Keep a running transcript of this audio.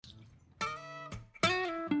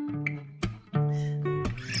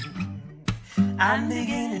I'm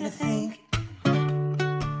beginning to think.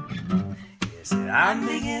 Yes, I'm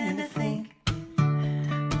beginning to think.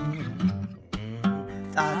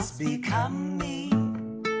 Thoughts become me.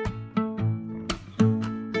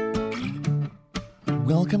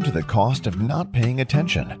 Welcome to The Cost of Not Paying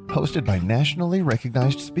Attention, hosted by nationally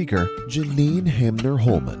recognized speaker Janine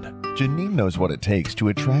Hamner-Holman. Janine knows what it takes to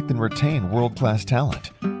attract and retain world-class talent.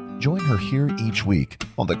 Join her here each week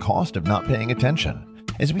on The Cost of Not Paying Attention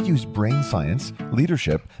as we use brain science,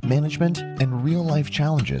 leadership, management, and real-life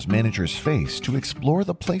challenges managers face to explore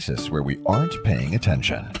the places where we aren't paying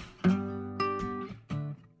attention.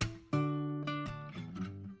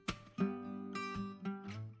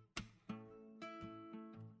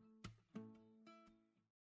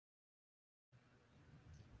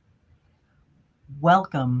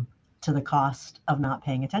 Welcome to The Cost of Not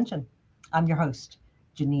Paying Attention. I'm your host,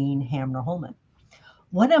 Janine Hamner-Holman.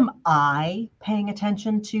 What am I paying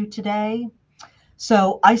attention to today?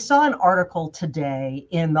 So I saw an article today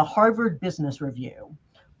in the Harvard Business Review,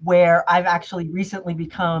 where I've actually recently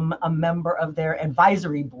become a member of their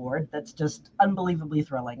advisory board. That's just unbelievably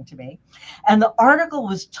thrilling to me. And the article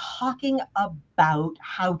was talking about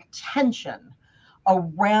how tension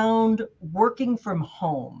around working from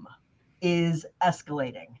home is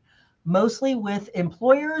escalating, mostly with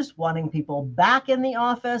employers wanting people back in the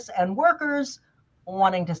office and workers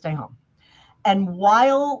wanting to stay home. And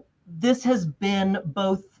while this has been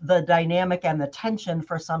both the dynamic and the tension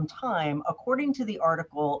for some time, according to the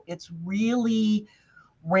article, it's really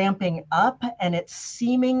ramping up, and it's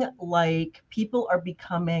seeming like people are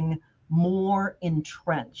becoming more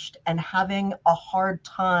entrenched and having a hard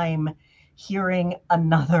time hearing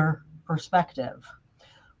another perspective.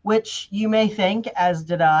 Which you may think, as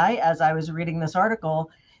did I, as I was reading this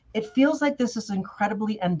article, it feels like this is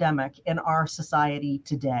incredibly endemic in our society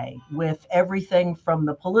today, with everything from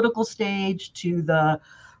the political stage to the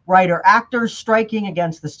writer-actors striking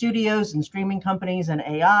against the studios and streaming companies and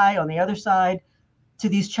AI on the other side, to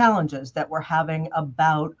these challenges that we're having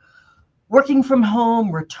about working from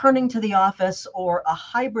home, returning to the office, or a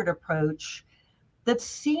hybrid approach that's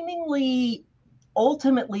seemingly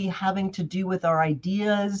ultimately having to do with our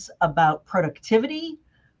ideas about productivity,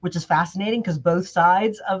 which is fascinating because both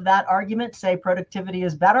sides of that argument say productivity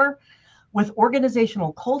is better, with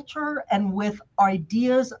organizational culture, and with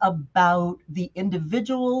ideas about the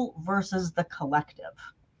individual versus the collective.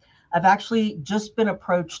 I've actually just been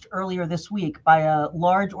approached earlier this week by a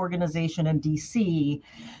large organization in DC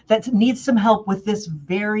that needs some help with this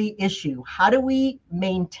very issue. How do we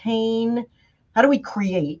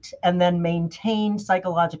create and then maintain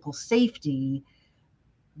psychological safety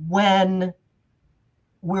when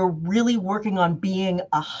we're really working on being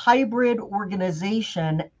a hybrid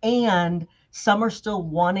organization and some are still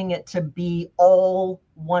wanting it to be all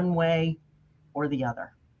one way or the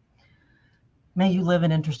other? May you live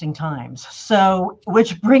in interesting times. So,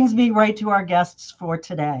 which brings me right to our guests for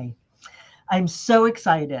today. I'm so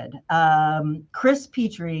excited. Chris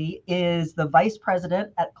Pitre is the vice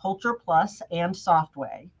president at Culture Plus and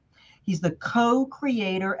Softway. He's the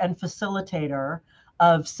co-creator and facilitator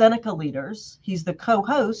of Seneca Leaders. He's the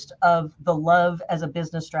co-host of the Love as a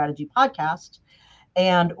Business Strategy podcast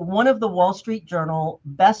and one of the Wall Street Journal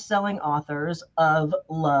best-selling authors of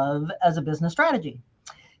Love as a Business Strategy.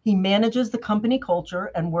 He manages the company culture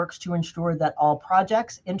and works to ensure that all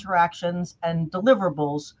projects, interactions, and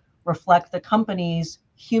deliverables reflect the company's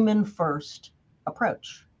human-first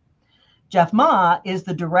approach. Jeff Ma is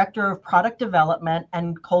the director of product development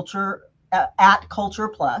and culture at Culture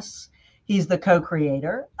Plus. He's the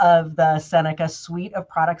co-creator of the Seneca suite of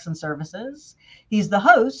products and services. He's the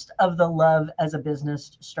host of the Love as a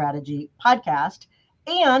Business Strategy podcast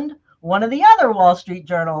and one of the other Wall Street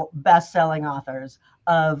Journal best-selling authors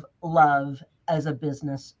of Love as a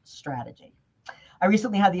Business Strategy. I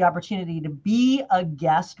recently had the opportunity to be a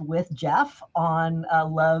guest with Jeff on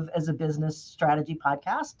Love as a Business Strategy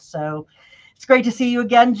podcast. So it's great to see you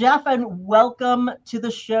again, Jeff, and welcome to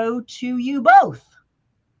the show to you both.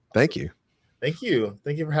 Thank you. Thank you.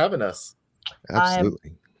 Thank you for having us.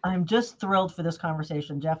 Absolutely. I'm just thrilled for this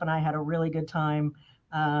conversation. Jeff and I had a really good time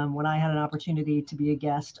when I had an opportunity to be a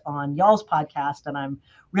guest on y'all's podcast, and I'm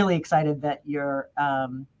really excited that you're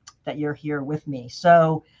here with me.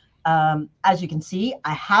 So as you can see,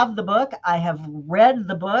 I have the book. I have read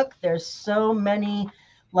the book. There's so many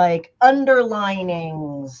like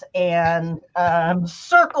underlinings and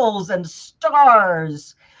circles and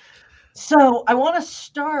stars. So I want to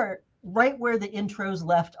start right where the intros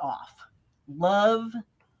left off. Love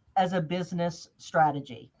as a Business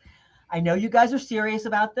Strategy. I know you guys are serious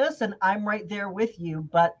about this and I'm right there with you,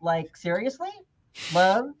 but like seriously,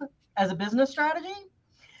 Love as a business strategy.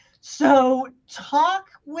 So talk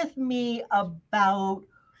with me about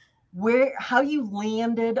how you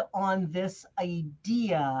landed on this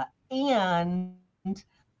idea and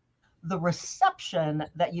the reception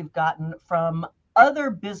that you've gotten from other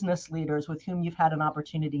business leaders with whom you've had an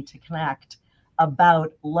opportunity to connect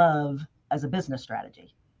about love as a business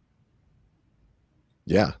strategy.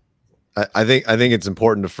 Yeah, I think it's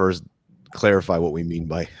important to first clarify what we mean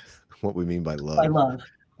by love. By love.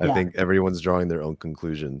 I Yeah. think everyone's drawing their own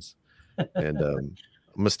conclusions, and I'm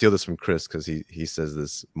gonna steal this from Chris because he says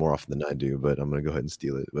this more often than I do, but I'm gonna go ahead and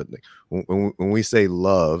steal it. But like, when we say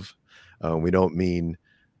love, we don't mean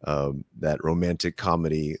that romantic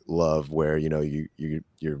comedy love where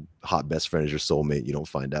your hot best friend is your soulmate. You don't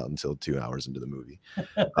find out until 2 hours into the movie.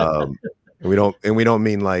 And we don't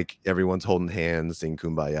mean like everyone's holding hands, sing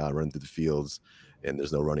kumbaya, run through the fields, and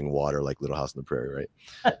there's no running water like Little House on the Prairie,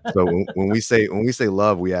 right? So when we say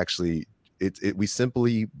love, we actually we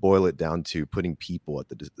simply boil it down to putting people at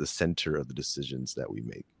the center of the decisions that we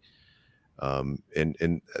make.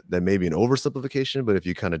 And that may be an oversimplification, but if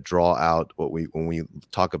you kind of draw out when we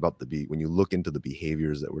talk about when you look into the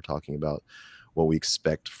behaviors that we're talking about, what we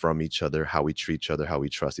expect from each other, how we treat each other, how we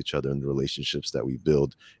trust each other, and the relationships that we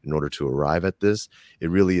build in order to arrive at this, it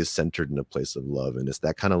really is centered in a place of love. And it's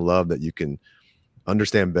that kind of love that you can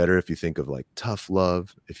understand better if you think of like tough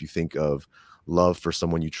love, if you think of love for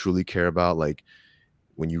someone you truly care about. Like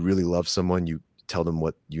when you really love someone, you tell them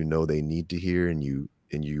what you know they need to hear, and you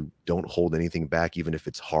don't hold anything back, even if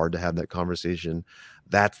it's hard to have that conversation.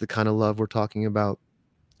 That's the kind of love we're talking about.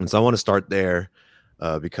 And so I want to start there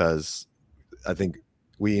because I think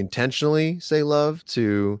we intentionally say love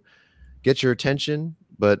to get your attention,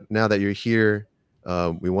 but now that you're here,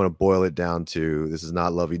 we want to boil it down to, this is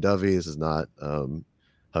not lovey-dovey. This is not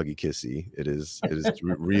huggy kissy. It is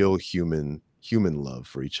real human love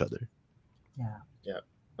for each other. Yeah. Yeah.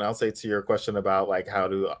 And I'll say to your question about like how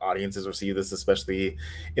do audiences receive this, especially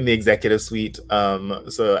in the executive suite.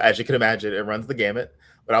 So as you can imagine, it runs the gamut,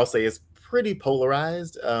 but I'll say it's pretty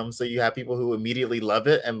polarized. So you have people who immediately love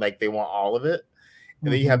it and like they want all of it.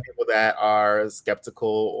 And then you have people that are skeptical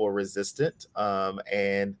or resistant.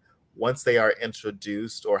 And once they are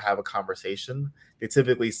introduced or have a conversation, they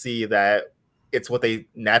typically see that it's what they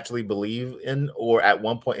naturally believe in, or at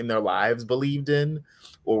one point in their lives believed in,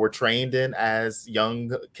 or were trained in as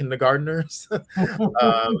young kindergartners.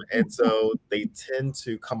 And so they tend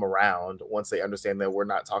to come around once they understand that we're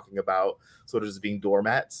not talking about sort of just being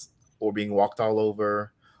doormats or being walked all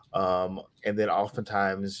over. And then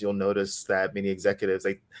oftentimes you'll notice that many executives,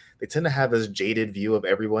 they tend to have this jaded view of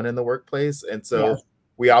everyone in the workplace. And so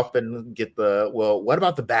we often get well, what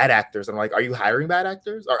about the bad actors? I'm like, are you hiring bad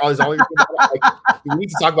actors? Or is all your like, we need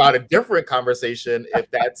to talk about a different conversation if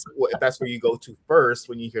that's where you go to first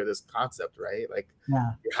when you hear this concept, right? Like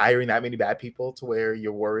you're hiring that many bad people to where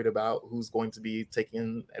you're worried about who's going to be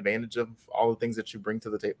taking advantage of all the things that you bring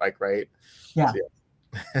to the table, like, right? Yeah.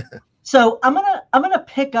 So I'm gonna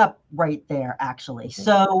pick up right there, actually.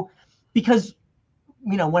 So because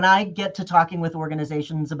when I get to talking with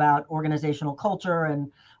organizations about organizational culture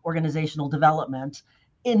and organizational development,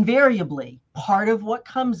 invariably part of what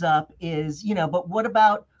comes up is, but what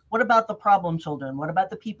about the problem children? What about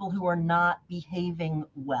the people who are not behaving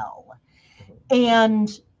well? And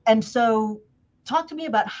so talk to me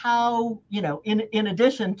about how, in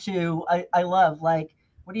addition to, I love, like,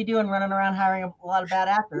 what are you doing running around hiring a lot of bad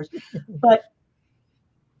actors? But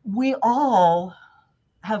we all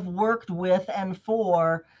have worked with and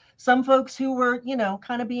for some folks who were,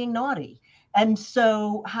 kind of being naughty. And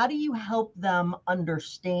so how do you help them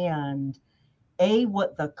understand, A,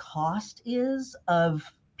 what the cost is of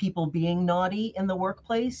people being naughty in the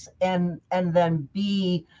workplace, and then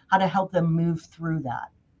B, how to help them move through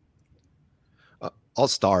that? I'll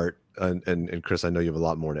start. And Chris, I know you have a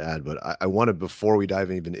lot more to add, but I want to, before we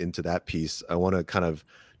dive even into that piece, I want to kind of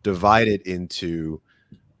divide it into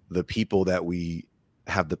the people that we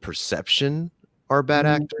have the perception are bad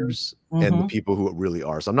actors and the people who really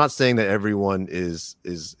are. So I'm not saying that everyone is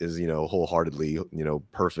wholeheartedly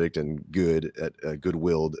perfect and good at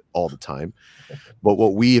good-willed all the time, but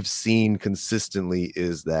what we have seen consistently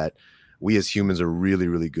is that we as humans are really,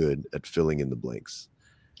 really good at filling in the blanks.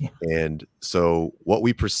 Yeah. And so what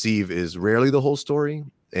we perceive is rarely the whole story,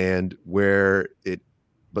 and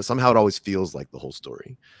but somehow it always feels like the whole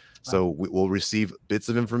story. So we'll receive bits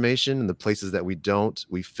of information, and the places that we don't,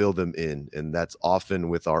 we fill them in. And that's often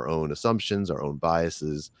with our own assumptions, our own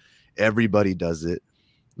biases. Everybody does it.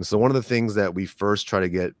 And so one of the things that we first try to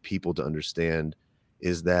get people to understand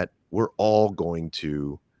is that we're all going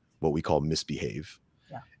to what we call misbehave.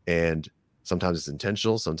 Yeah. And Sometimes it's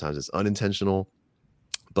intentional, sometimes it's unintentional.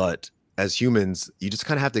 But as humans, you just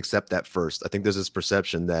kind of have to accept that first. I think there's this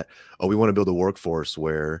perception that, oh, we want to build a workforce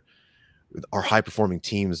where our high performing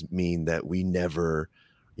teams mean that we never,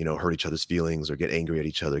 hurt each other's feelings or get angry at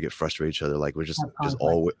each other, get frustrated at each other. Like we're just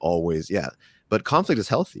always, yeah. But conflict is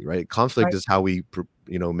healthy, right? Conflict is how we,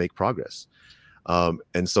 make progress.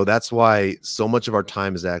 And so that's why so much of our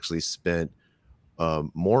time is actually spent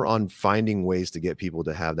more on finding ways to get people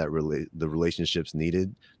to have that the relationships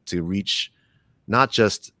needed to reach not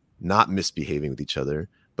just not misbehaving with each other,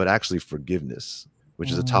 but actually forgiveness,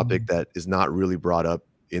 which is a topic that is not really brought up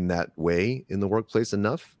in that way in the workplace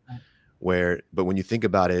enough. But when you think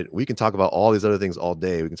about it, we can talk about all these other things all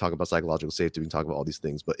day. We can talk about psychological safety. We can talk about all these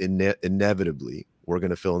things, but inevitably we're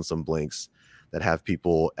going to fill in some blanks that have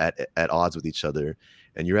people at odds with each other.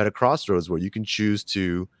 And you're at a crossroads where you can choose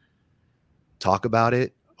to talk about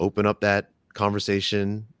it, open up that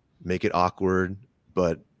conversation, make it awkward,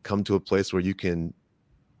 but come to a place where you can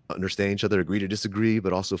understand each other, agree to disagree,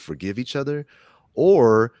 but also forgive each other.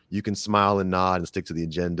 Or you can smile and nod and stick to the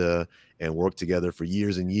agenda and work together for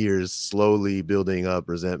years and years, slowly building up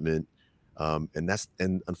resentment. And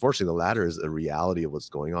unfortunately, the latter is a reality of what's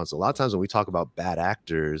going on. So a lot of times when we talk about bad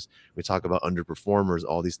actors, we talk about underperformers,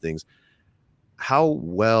 all these things. How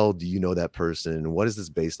well do you know that person? What is this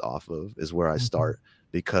based off of is where I start,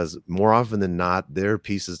 because more often than not, there are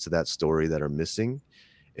pieces to that story that are missing,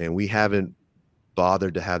 and we haven't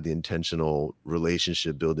bothered to have the intentional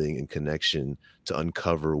relationship building and connection to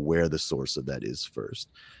uncover where the source of that is first.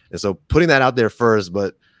 And so putting that out there first,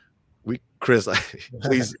 but Chris,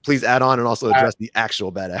 please add on and also address the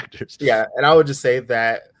actual bad actors. Yeah. And I would just say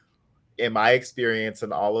that in my experience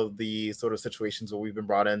and all of the sort of situations where we've been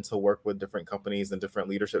brought in to work with different companies and different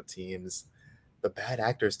leadership teams, the bad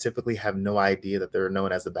actors typically have no idea that they're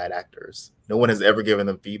known as the bad actors. No one has ever given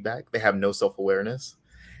them feedback. They have no self-awareness.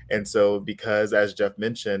 And so because, as Jeff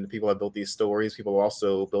mentioned, people have built these stories, people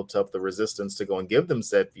also built up the resistance to go and give them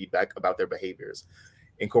said feedback about their behaviors.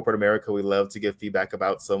 In corporate America, we love to give feedback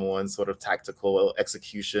about someone's sort of tactical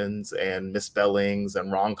executions and misspellings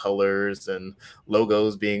and wrong colors and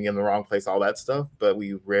logos being in the wrong place, all that stuff. But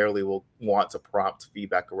we rarely will want to prompt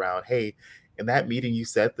feedback around, hey, in that meeting, you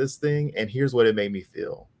said this thing, and here's what it made me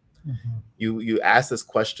feel. You asked this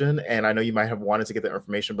question, and I know you might have wanted to get the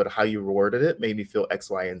information, but how you worded it made me feel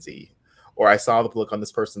X, Y, and Z. Or I saw the look on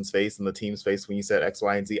this person's face and the team's face when you said X,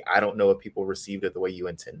 Y, and Z. I don't know if people received it the way you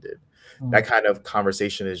intended. That kind of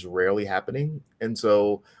conversation is rarely happening. And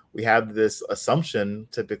so we have this assumption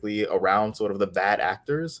typically around sort of the bad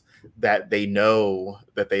actors that they know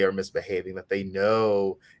that they are misbehaving, that they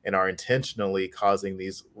know and are intentionally causing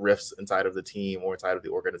these rifts inside of the team or inside of the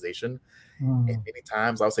organization. And many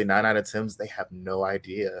times, I would say 9 out of 10, they have no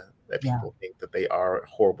idea that people think that they are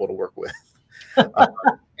horrible to work with.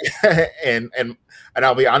 And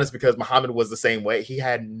I'll be honest, because Muhammad was the same way. He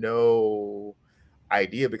had no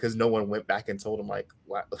idea because no one went back and told him, like,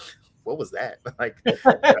 what was that? Like,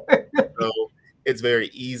 so it's very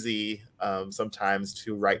easy sometimes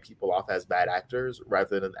to write people off as bad actors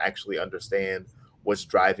rather than actually understand what's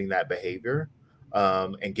driving that behavior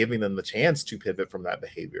and giving them the chance to pivot from that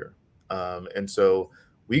behavior. And so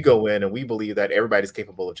we go in and we believe that everybody's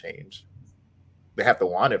capable of change. They have to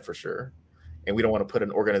want it for sure. And we don't want to put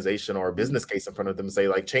an organization or a business case in front of them and say,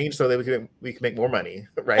 like, change so that we can make more money,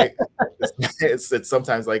 right? it's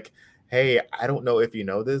sometimes like, hey, I don't know if you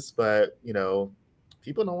know this, but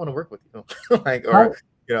people don't want to work with you, like, or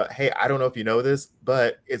hey, I don't know if you know this,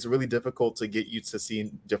 but it's really difficult to get you to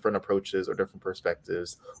see different approaches or different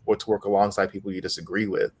perspectives, or to work alongside people you disagree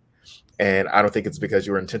with. And I don't think it's because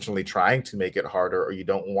you're intentionally trying to make it harder or you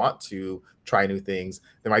don't want to try new things.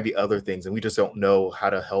 There might be other things, and we just don't know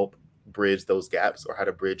how to help bridge those gaps or how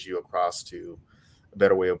to bridge you across to a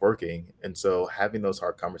better way of working. And so having those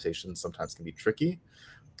hard conversations sometimes can be tricky.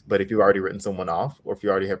 But if you've already written someone off, or if you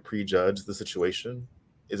already have prejudged the situation,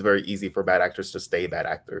 it's very easy for bad actors to stay bad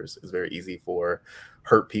actors. It's very easy for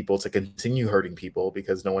hurt people to continue hurting people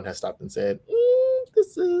because no one has stopped and said,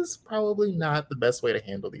 this is probably not the best way to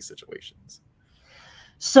handle these situations.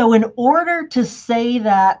 So in order to say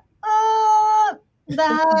that,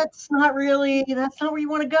 that's not where you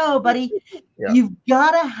want to go, buddy. Yeah. You've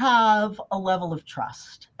got to have a level of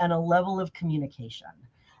trust and a level of communication.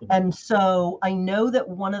 And so I know that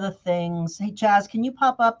one of the things, hey, Chaz, can you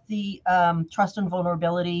pop up the trust and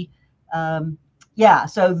vulnerability? Yeah,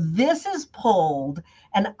 so this is pulled,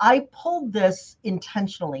 and I pulled this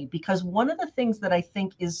intentionally because one of the things that I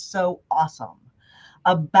think is so awesome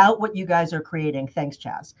about what you guys are creating, thanks,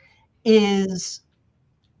 Chaz, is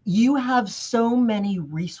you have so many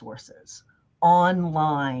resources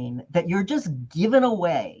online that you're just giving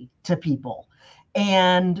away to people.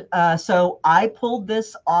 And so I pulled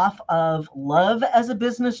this off of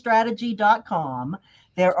loveasabusinessstrategy.com.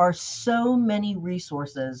 There are so many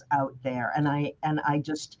resources out there, and I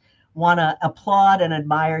just want to applaud and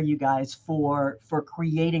admire you guys for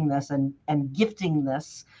creating this and gifting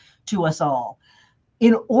this to us all.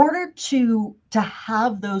 In order to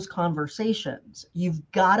have those conversations, you've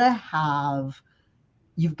got to have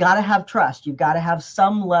trust. You've got to have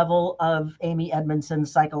some level of Amy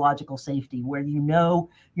Edmondson's psychological safety, where you know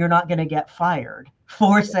you're not going to get fired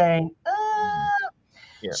for saying,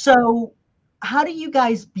 Yeah. So how do you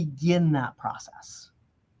guys begin that process?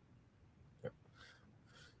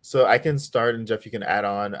 So I can start, and Jeff, you can add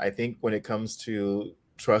on. I think when it comes to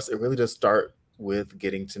trust, it really does start with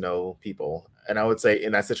getting to know people. And I would say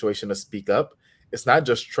in that situation, to speak up, it's not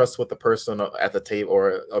just trust with the person at the table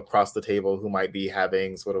or across the table who might be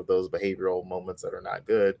having sort of those behavioral moments that are not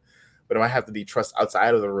good, but it might have to be trust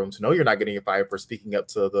outside of the room to know you're not getting fired for speaking up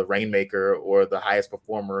to the rainmaker or the highest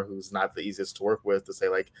performer who's not the easiest to work with, to say,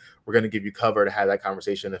 like, we're going to give you cover to have that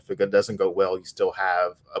conversation. If it doesn't go well, you still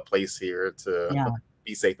have a place here to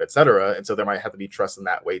be safe, etc. And so there might have to be trust in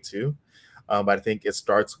that way too. But I think it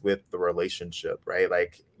starts with the relationship, right?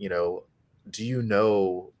 Like, you know, do you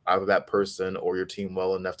know either that person or your team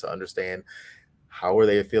well enough to understand how are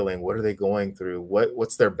they feeling? What are they going through?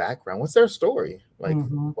 What's their background? What's their story? Like,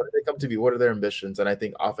 what do they come to be? What are their ambitions? And I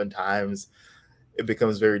think oftentimes it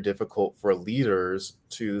becomes very difficult for leaders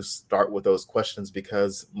to start with those questions,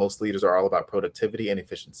 because most leaders are all about productivity and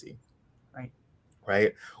efficiency.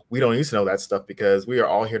 Right? We don't need to know that stuff, because we are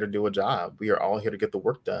all here to do a job. We are all here to get the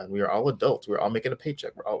work done. We are all adults. We're all making a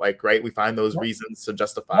paycheck. We're all like, right? We find those reasons to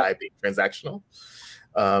justify being transactional.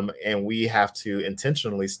 And we have to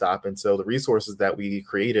intentionally stop. And so the resources that we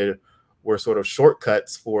created were sort of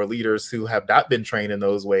shortcuts for leaders who have not been trained in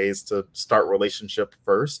those ways to start relationship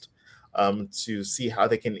first, to see how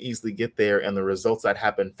they can easily get there. And the results that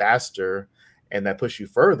happen faster and that push you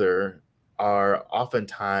further are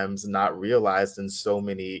oftentimes not realized in so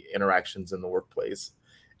many interactions in the workplace.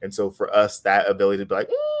 And so for us, that ability to be like,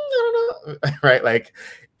 I don't know, right? Like,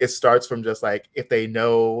 it starts from just like, if we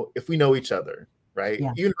know each other, right?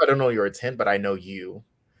 Yeah. Even if I don't know your intent, but I know you,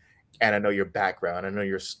 and I know your background, I know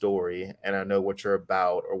your story, and I know what you're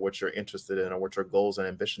about or what you're interested in or what your goals and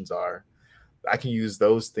ambitions are. I can use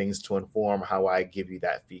those things to inform how I give you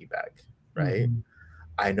that feedback, right?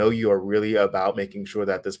 I know you are really about making sure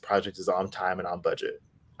that this project is on time and on budget.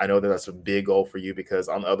 I know that that's a big goal for you, because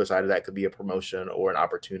on the other side of that could be a promotion or an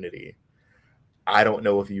opportunity. I don't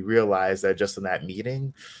know if you realize that just in that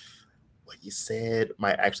meeting, what you said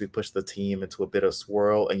might actually push the team into a bit of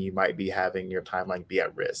swirl, and you might be having your timeline be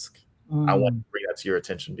at risk. I want to bring that to your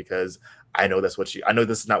attention, because I know this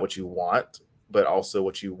is not what you want, but also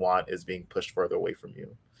what you want is being pushed further away from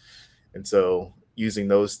you. And so using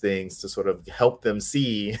those things to sort of help them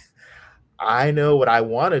see, I know what I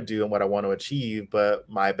want to do and what I want to achieve, but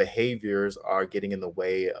my behaviors are getting in the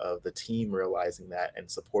way of the team realizing that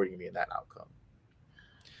and supporting me in that outcome.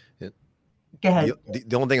 Go ahead.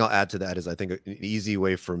 The only thing I'll add to that is, I think an easy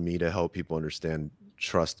way for me to help people understand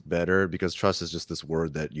trust better, because trust is just this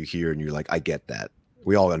word that you hear and you're like, I get that.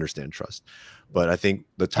 We all understand trust. But I think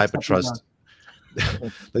the type of trust,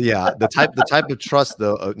 the type of trust,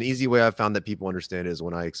 though, an easy way I've found that people understand is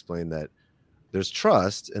when I explain that there's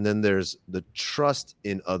trust, and then there's the trust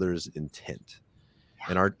in others' intent.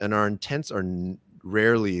 And our intents are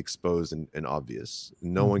rarely exposed and obvious.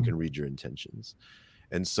 No one can read your intentions.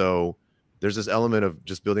 And so there's this element of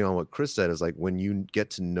just building on what Chris said, is like, when you get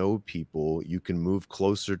to know people, you can move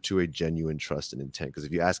closer to a genuine trust and intent. Because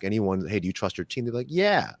if you ask anyone, hey, do you trust your team? They're like,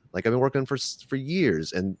 yeah, like, I've been working for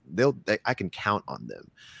years, and I can count on them.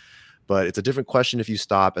 But it's a different question if you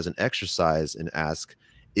stop as an exercise and ask,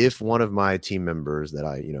 if one of my team members that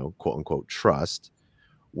I, quote unquote, trust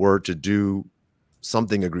were to do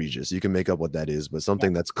something egregious, you can make up what that is, but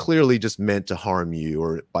something that's clearly just meant to harm you,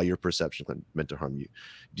 or by your perception meant to harm you,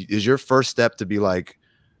 is your first step to be like,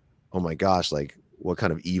 oh my gosh, like, what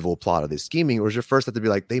kind of evil plot are they scheming? Or is your first step to be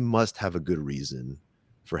like, they must have a good reason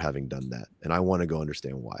for having done that, and I want to go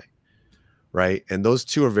understand why? Right? And those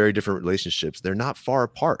two are very different relationships. They're not far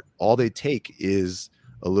apart. All they take is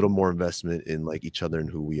a little more investment in like each other and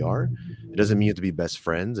who we are. It doesn't mean you have to be best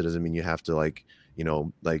friends. It doesn't mean you have to like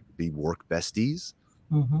be work besties.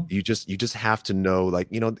 You just have to know,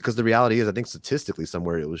 like, because the reality is, I think statistically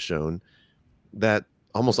somewhere it was shown that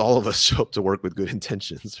almost all of us show up to work with good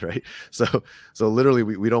intentions, right? So literally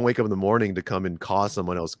we don't wake up in the morning to come and cause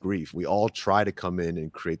someone else grief. We all try to come in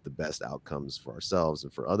and create the best outcomes for ourselves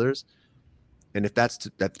and for others. And if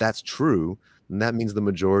that's true, then that means the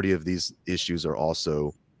majority of these issues are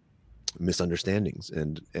also misunderstandings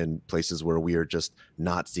and places where we are just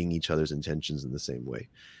not seeing each other's intentions in the same way.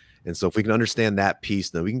 And so if we can understand that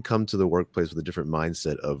piece, then we can come to the workplace with a different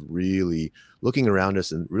mindset of really looking around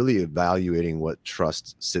us and really evaluating what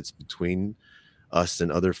trust sits between us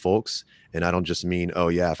and other folks. And I don't just mean, oh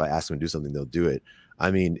yeah, if I ask them to do something, they'll do it.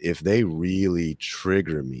 I mean, if they really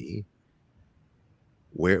trigger me,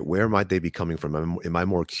 where might they be coming from? Am I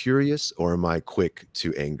more curious, or am I quick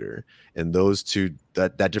to anger? And those two,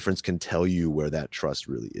 that difference can tell you where that trust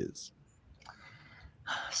really is.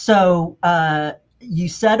 So you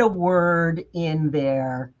said a word in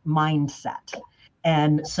there, mindset.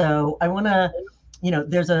 And so I want to,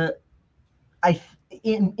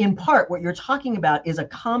 in part, what you're talking about is a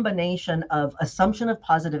combination of assumption of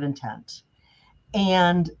positive intent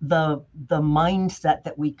and the mindset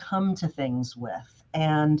that we come to things with,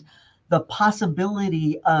 and the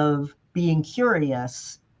possibility of being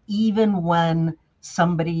curious even when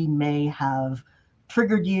somebody may have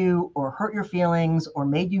triggered you or hurt your feelings or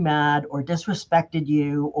made you mad or disrespected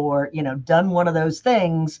you, or done one of those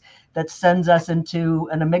things that sends us into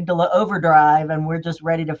an amygdala overdrive and we're just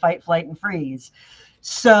ready to fight, flight, and freeze.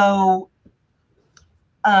 So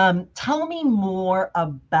tell me more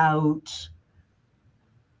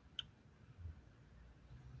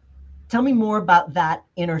about that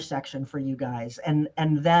intersection for you guys. And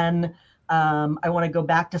then I want to go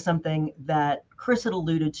back to something that Chris had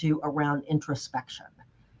alluded to around introspection.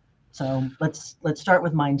 So let's start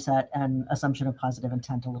with mindset and assumption of positive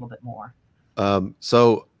intent a little bit more.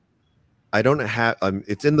 So I don't have,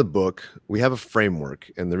 it's in the book. We have a framework.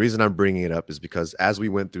 And the reason I'm bringing it up is because as we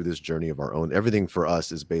went through this journey of our own, everything for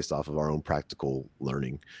us is based off of our own practical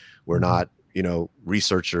learning. We're not,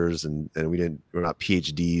 researchers and we're not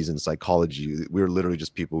PhDs in psychology. We're literally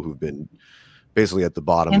just people who've been basically at the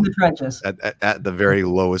bottom, in the trenches, at the very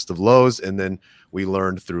lowest of lows. And then we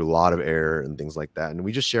learned through a lot of error and things like that. And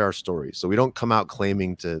we just share our stories. So we don't come out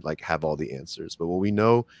claiming to have all the answers, but what we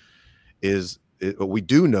know is what we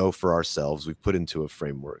do know for ourselves, we've put into a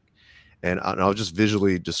framework. And I'll just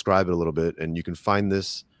visually describe it a little bit. And you can find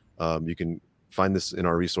this, in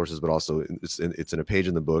our resources, but also it's in a page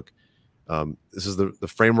in the book. This is the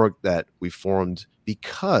framework that we formed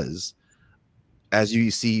because, as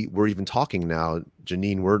you see, we're even talking now,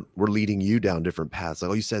 Janine, we're leading you down different paths.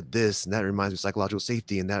 Like, oh, you said this, and that reminds me of psychological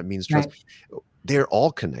safety, and that means trust. Right. They're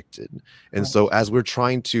all connected. And so as we're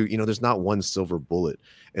trying to, there's not one silver bullet.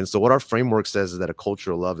 And so what our framework says is that a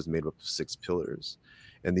culture of love is made up of 6 pillars.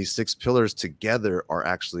 And these 6 pillars together are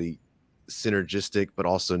actually synergistic, but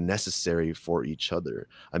also necessary for each other.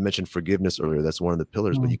 I mentioned forgiveness earlier. That's one of the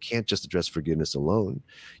pillars, but you can't just address forgiveness alone.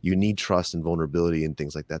 You need trust and vulnerability and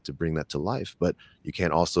things like that to bring that to life, but you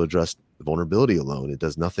can't also address vulnerability alone. It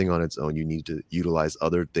does nothing on its own. You need to utilize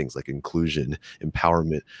other things like inclusion,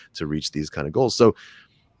 empowerment to reach these kind of goals. So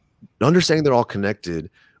understanding they're all connected,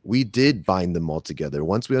 we did bind them all together.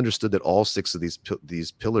 Once we understood that all 6 of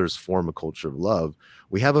these pillars form a culture of love,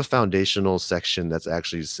 we have a foundational section that's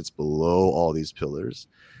actually sits below all these pillars,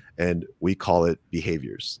 and we call it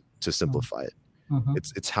behaviors to simplify it.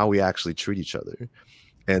 It's how we actually treat each other.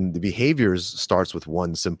 And the behaviors starts with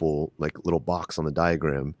one simple little box on the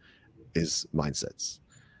diagram is mindsets.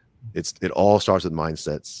 It all starts with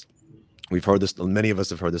mindsets. We've heard this, many of us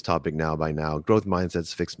have heard this topic by now, growth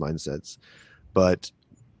mindsets, fixed mindsets, but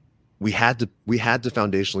we had to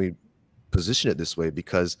foundationally position it this way,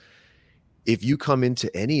 because if you come into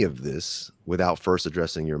any of this without first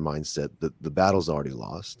addressing your mindset, the battle's already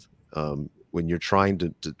lost. When you're trying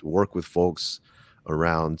to work with folks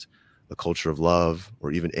around a culture of love,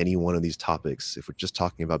 or even any one of these topics, if we're just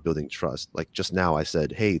talking about building trust, like just now I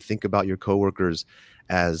said, hey, think about your coworkers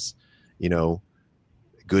as,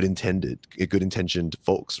 good intentioned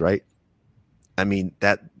folks, right? I mean,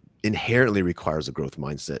 that inherently requires a growth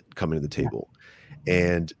mindset coming to the table.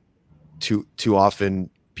 And too often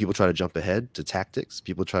people try to jump ahead to tactics.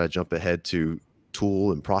 People try to jump ahead to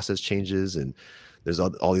tool and process changes. And there's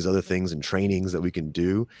all these other things and trainings that we can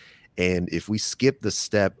do. And if we skip the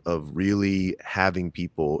step of really having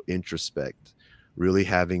people introspect, really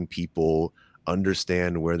having people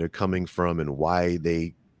understand where they're coming from and why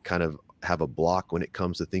they kind of have a block when it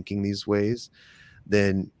comes to thinking these ways,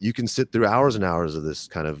 then you can sit through hours and hours of this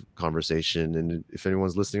kind of conversation. And if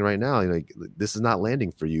anyone's listening right now, this is not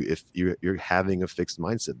landing for you if you're having a fixed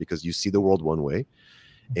mindset, because you see the world one way.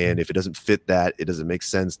 And if it doesn't fit that, it doesn't make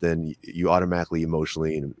sense, then you automatically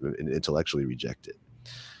emotionally and intellectually reject it.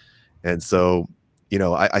 And so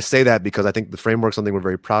I say that because I think the framework is something we're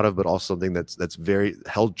very proud of, but also something that's very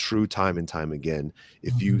held true time and time again.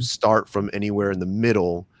 If you start from anywhere in the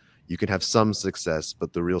middle, you can have some success,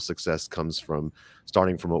 but the real success comes from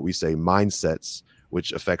starting from what we say mindsets,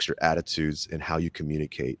 which affects your attitudes and how you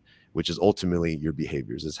communicate, which is ultimately your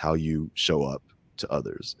behaviors, is how you show up to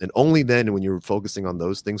others. And only then, when you're focusing on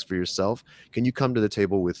those things for yourself, can you come to the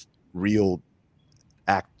table with real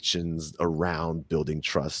actions around building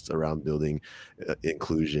trust, around building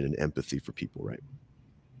inclusion and empathy for people, right?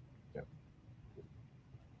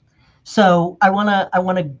 So I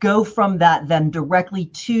want to go from that then directly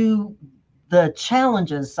to the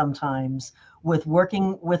challenges sometimes with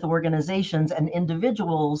working with organizations and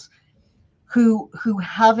individuals who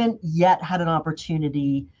haven't yet had an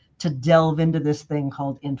opportunity to delve into this thing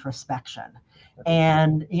called introspection.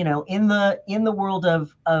 And in the world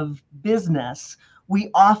of business, we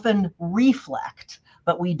often reflect,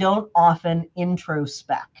 but we don't often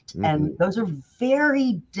introspect. And those are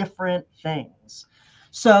very different things.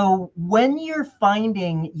 So when you're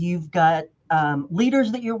finding you've got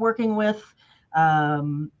leaders that you're working with,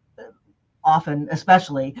 often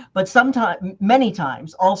especially, but sometimes, many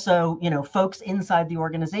times also, folks inside the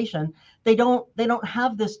organization, they don't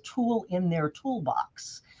have this tool in their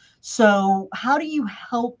toolbox. So how do you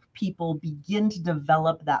help people begin to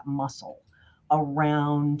develop that muscle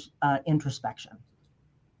around introspection?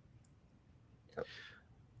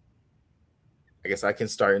 I guess I can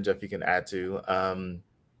start, and Jeff, you can add to.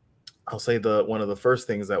 I'll say one of the first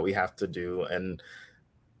things that we have to do, and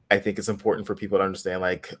I think it's important for people to understand,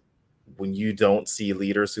 like, when you don't see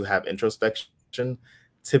leaders who have introspection,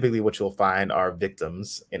 typically what you'll find are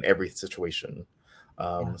victims in every situation.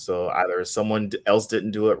 So either someone else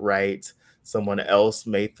didn't do it right, someone else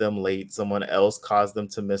made them late, someone else caused them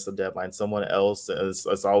to miss a deadline, someone else,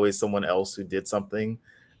 it's always someone else who did something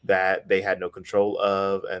that they had no control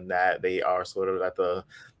of, and that they are sort of at the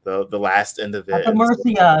last end of it. At the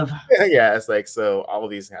mercy of. Yeah, it's like, so all of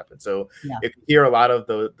these happen. So if you hear a lot of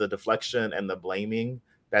the deflection and the blaming,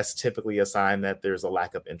 that's typically a sign that there's a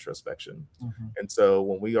lack of introspection. And so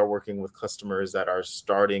when we are working with customers that are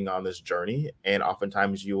starting on this journey, and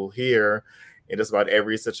oftentimes you will hear in just about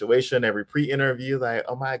every situation, every pre-interview, like,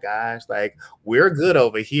 oh my gosh, like, we're good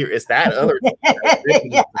over here. It's that other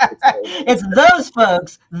It's those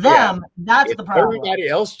folks, them, that's if the problem. Everybody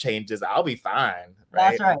else changes, I'll be fine.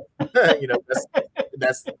 Right? That's right.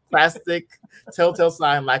 That's classic telltale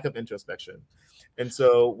sign, lack of introspection. And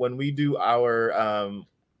so when we do our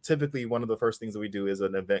typically one of the first things that we do is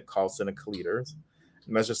an event called Seneca Leaders.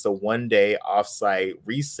 And that's just a one-day offsite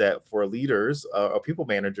reset for leaders or people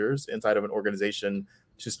managers inside of an organization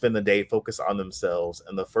to spend the day focused on themselves.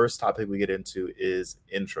 And the first topic we get into is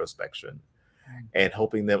introspection, and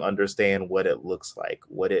helping them understand what it looks like,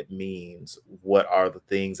 what it means, what are the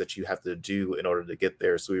things that you have to do in order to get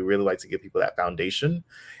there. So we really like to give people that foundation,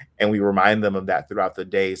 and we remind them of that throughout the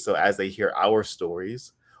day. So as they hear our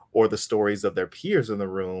stories or the stories of their peers in the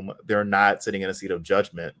room, they're not sitting in a seat of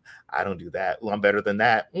judgment. I don't do that. Oh, I'm better than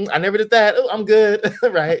that. I never did that. Oh, I'm good.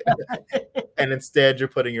 Right. And instead you're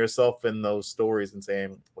putting yourself in those stories and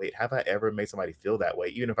saying, wait, have I ever made somebody feel that way?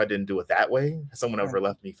 Even if I didn't do it that way, has someone ever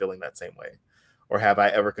left me feeling that same way? Or have I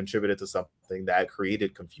ever contributed to something that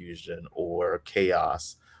created confusion or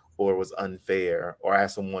chaos or was unfair, or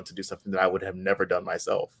asked someone to do something that I would have never done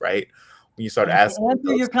myself, right? When you start asking, the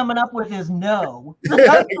answer you're coming up with is no. You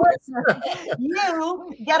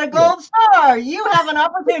get a gold star. You have an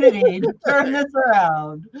opportunity to turn this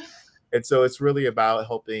around. And so it's really about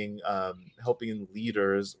helping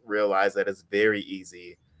leaders realize that it's very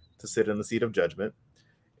easy to sit in the seat of judgment.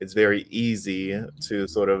 It's very easy to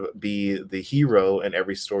sort of be the hero in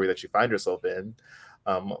every story that you find yourself in.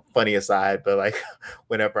 Funny aside, but like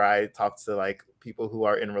whenever I talk to like people who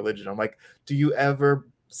are in religion, I'm like, do you ever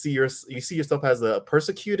see yourself as a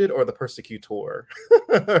persecuted or the persecutor?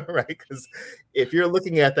 Right? Because if you're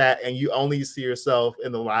looking at that and you only see yourself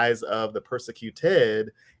in the lives of the persecuted,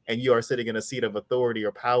 and you are sitting in a seat of authority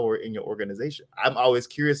or power in your organization, I'm always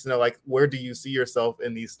curious to know, like, where do you see yourself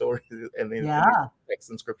in these stories and in these texts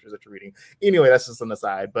and scriptures that you're reading? Anyway, that's just an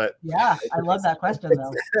aside. But yeah, I love that question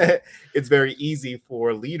though. It's very easy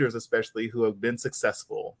for leaders, especially who have been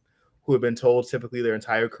successful, who have been told typically their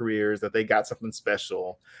entire careers that they got something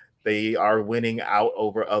special. They are winning out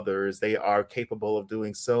over others. They are capable of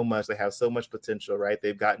doing so much. They have so much potential, right?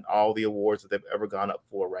 They've gotten all the awards that they've ever gone up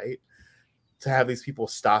for, right? To have these people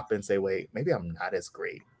stop and say, wait, maybe I'm not as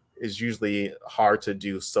great, is usually hard to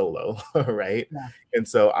do solo, right? Yeah. And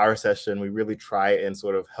so our session, we really try and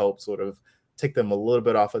sort of help sort of take them a little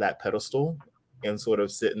bit off of that pedestal and sort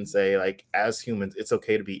of sit and say, like, as humans, it's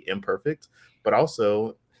okay to be imperfect, but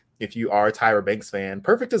also, if you are a Tyra Banks fan,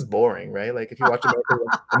 perfect is boring, right? Like if you watch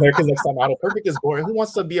America's Next Top Model, perfect is boring. Who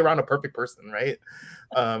wants to be around a perfect person, right?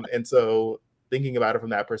 And so thinking about it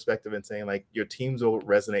from that perspective and saying, like, your teams will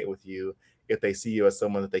resonate with you if they see you as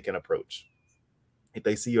someone that they can approach. If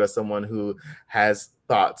they see you as someone who has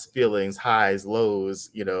thoughts, feelings, highs,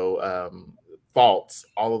 lows, faults,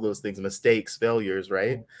 all of those things, mistakes, failures,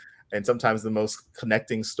 right? And sometimes the most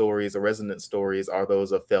connecting stories or resonant stories are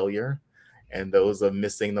those of failure and those of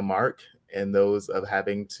missing the mark and those of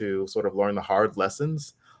having to sort of learn the hard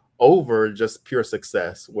lessons over just pure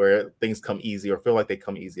success where things come easy or feel like they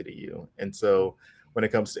come easy to you. And so when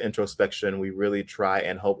it comes to introspection, we really try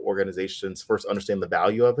and help organizations first understand the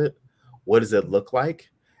value of it. What does it look like?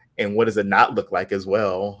 And what does it not look like as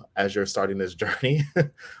well as you're starting this journey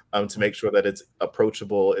to make sure that it's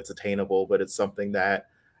approachable, it's attainable, but it's something that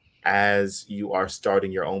as you are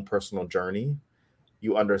starting your own personal journey,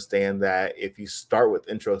 you understand that if you start with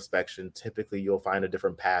introspection, typically you'll find a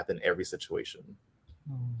different path in every situation.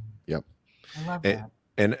 Yep. I love that.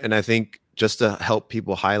 And I think just to help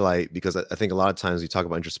people highlight, because I think a lot of times we talk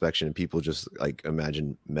about introspection and people just like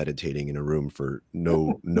imagine meditating in a room for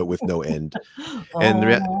with no end. And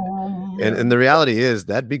the reality is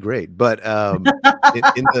that'd be great. But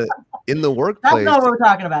in the workplace, that's not what we're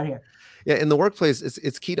talking about here. Yeah, in the workplace,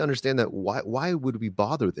 it's key to understand that why would we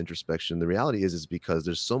bother with introspection? The reality is because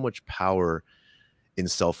there's so much power in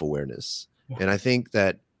self-awareness. Yeah. And I think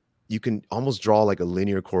that you can almost draw like a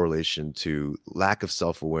linear correlation to lack of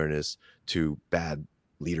self-awareness to bad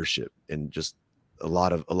leadership and just a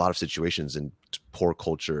lot of situations and poor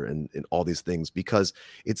culture and all these things, because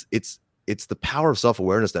it's the power of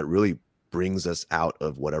self-awareness that really brings us out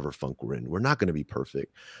of whatever funk we're in. We're not going to be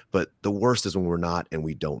perfect, but the worst is when we're not and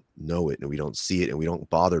we don't know it and we don't see it and we don't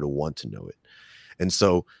bother to want to know it. And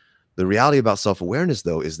so the reality about self-awareness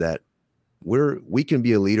though is that we can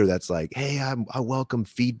be a leader that's like, hey, I welcome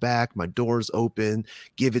feedback, my door's open,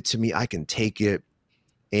 give it to me, I can take it.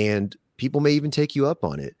 And people may even take you up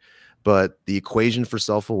on it. But the equation for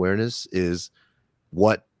self-awareness is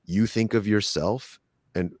what you think of yourself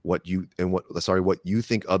and what you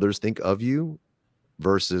think others think of you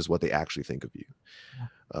versus what they actually think of you.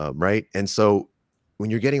 Right. And so when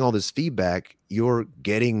you're getting all this feedback, you're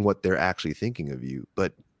getting what they're actually thinking of you.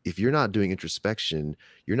 But if you're not doing introspection,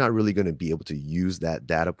 you're not really going to be able to use that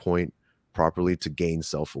data point properly to gain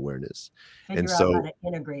self-awareness. Figure out how to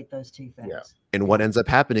integrate those two things. Yeah. And what ends up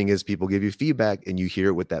happening is people give you feedback and you hear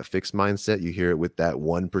it with that fixed mindset. You hear it with that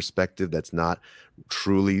one perspective that's not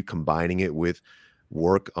truly combining it with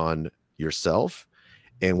work on yourself.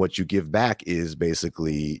 And what you give back is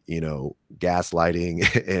basically,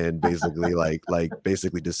 gaslighting and basically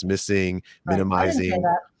basically dismissing, minimizing.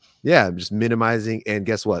 Yeah, just minimizing. And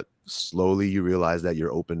guess what? Slowly you realize that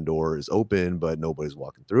your open door is open, but nobody's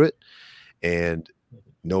walking through it. And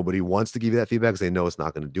nobody wants to give you that feedback because they know it's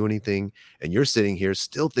not going to do anything. And you're sitting here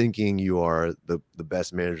still thinking you are the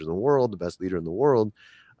best manager in the world, the best leader in the world.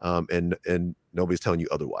 And nobody's telling you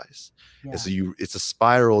otherwise. Yeah. And so it's a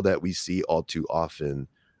spiral that we see all too often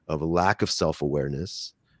of a lack of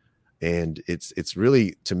self-awareness. And it's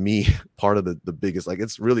really, to me, part of the biggest,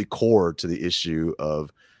 it's really core to the issue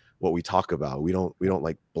of what we talk about. We don't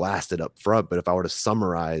like blast it up front, but if I were to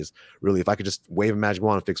summarize, really, if I could just wave a magic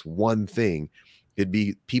wand and fix one thing, it'd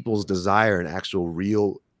be people's desire and actual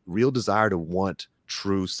real desire to want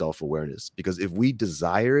true self-awareness. Because if we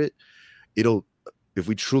desire it, if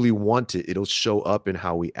we truly want it, it'll show up in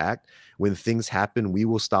how we act. When things happen, we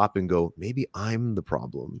will stop and go, maybe I'm the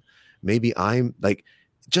problem. Maybe I'm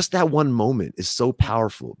just that one moment is so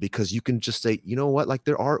powerful because you can just say, you know what,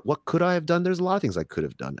 what could I have done? There's a lot of things I could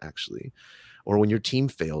have done actually. Or when your team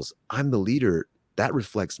fails, I'm the leader. That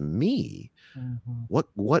reflects me. Mm-hmm. What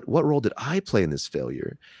role did I play in this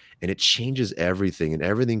failure? And it changes everything and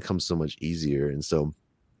everything comes so much easier. And so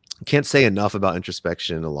I can't say enough about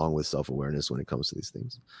introspection along with self-awareness when it comes to these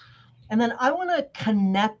things. And then I want to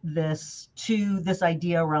connect this to this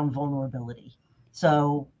idea around vulnerability.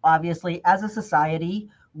 So obviously, as a society,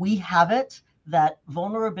 we have it that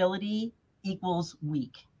vulnerability equals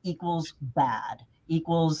weak, equals bad,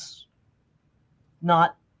 equals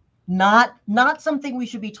not something we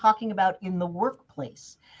should be talking about in the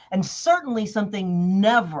workplace, and certainly something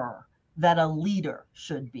never that a leader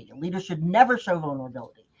should be. A leader should never show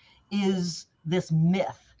vulnerability, is this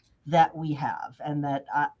myth that we have and that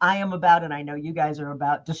I am about, and I know you guys are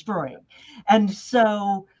about destroying. And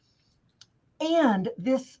so, and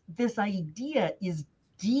this idea is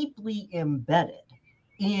deeply embedded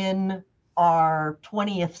in our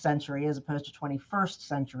 20th century, as opposed to 21st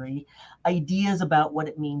century, ideas about what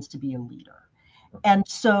it means to be a leader. And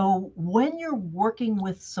so when you're working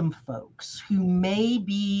with some folks who may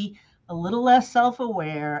be a little less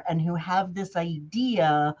self-aware and who have this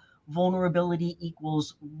idea vulnerability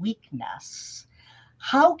equals weakness,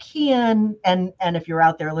 how can, and if you're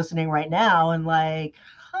out there listening right now and like,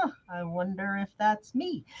 I wonder if that's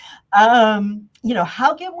me,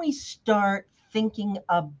 how can we start thinking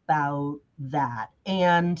about that?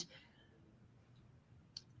 And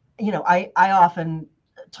I often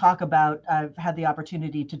talk about, I've had the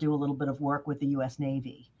opportunity to do a little bit of work with the US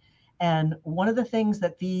Navy. And one of the things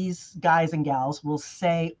that these guys and gals will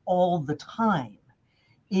say all the time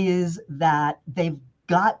is that they've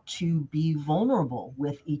got to be vulnerable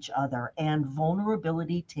with each other, and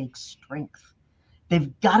vulnerability takes strength.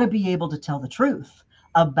 They've got to be able to tell the truth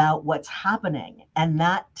about what's happening, and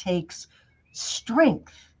that takes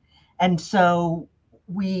strength. And so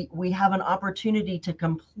we have an opportunity to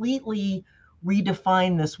completely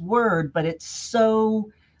redefine this word, but it's so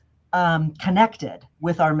connected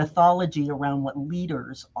with our mythology around what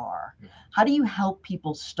leaders are. How do you help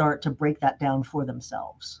people start to break that down for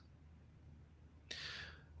themselves?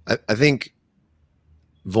 I think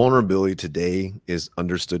vulnerability today is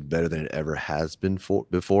understood better than it ever has been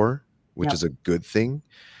before, which Yep. is a good thing.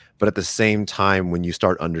 But at the same time, when you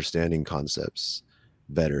start understanding concepts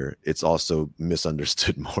better, it's also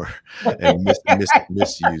misunderstood more and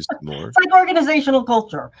misused more. It's like organizational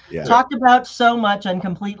culture. Yeah. Talked about so much and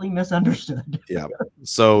completely misunderstood. Yeah.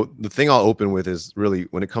 So the thing I'll open with is really,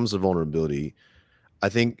 when it comes to vulnerability, I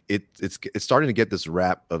think it's starting to get this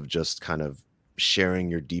rap of just kind of sharing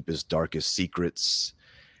your deepest, darkest secrets,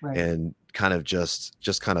 Right. and kind of just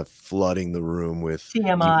kind of flooding the room with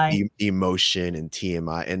TMI. emotion and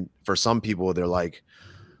TMI. And for some people, they're like,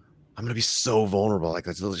 I'm gonna be so vulnerable. Like,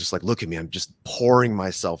 it's just like, look at me, I'm just pouring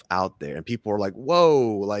myself out there. And people are like,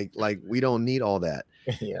 whoa, like we don't need all that.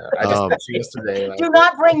 Yeah, I just met you yesterday. Like, Do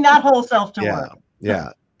not bring that whole self to work. Yeah.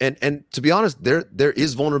 And to be honest, there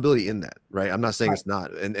is vulnerability in that, right? I'm not saying Right. it's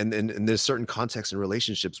not. And there's certain contexts and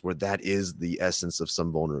relationships where that is the essence of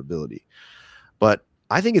some vulnerability. But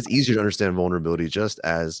I think it's easier to understand vulnerability just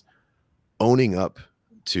as owning up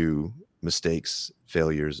to mistakes,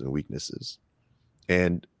 failures, and weaknesses.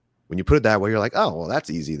 And when you put it that way, you're like, oh, well, that's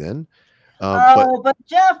easy then. But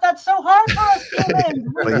Jeff, that's so hard for us humans.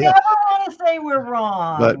 We But never yeah. want to say we're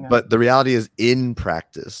wrong. But the reality is, in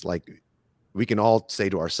practice, like, we can all say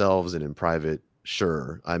to ourselves and in private,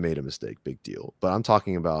 sure, I made a mistake, big deal. But I'm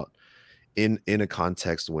talking about in a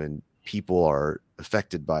context when people are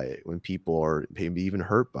affected by it, when people are maybe even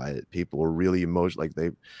hurt by it, people are really emotional, like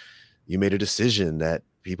you made a decision that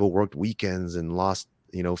people worked weekends and lost,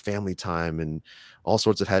 family time, and all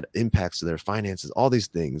sorts of had impacts to their finances, all these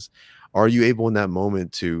things. Are you able in that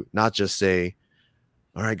moment to not just say,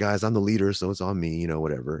 all right, guys, I'm the leader, so it's on me,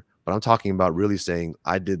 whatever. But I'm talking about really saying,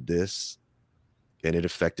 I did this and it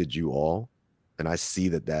affected you all. And I see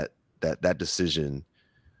that decision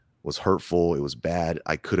was hurtful. It was bad.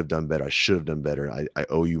 I could have done better. I should have done better. I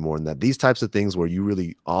owe you more than that. These types of things where you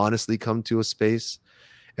really honestly come to a space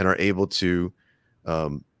and are able to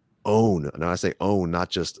own. And I say own,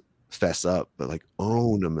 not just fess up, but like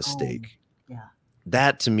own a mistake. Yeah.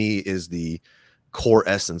 That to me is the core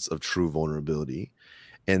essence of true vulnerability.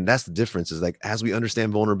 And that's the difference, is like, as we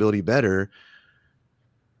understand vulnerability better,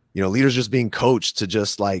 leaders just being coached to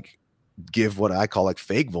just like give what I call like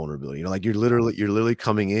fake vulnerability. Like you're literally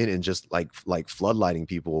coming in and just like floodlighting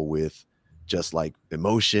people with just like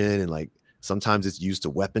emotion, and like sometimes it's used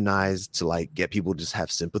to weaponize to like get people to just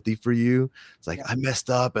have sympathy for you. It's like, I messed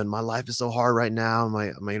up and my life is so hard right now.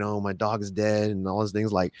 My dog is dead and all those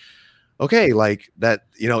things. Like, okay, like that,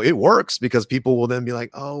 it works because people will then be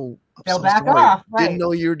like, oh, They'll so back sorry. off. Didn't Right.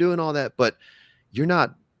 know you were doing all that, but you're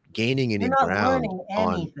not gaining any You're not ground learning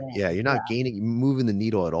on, anything. you're not moving the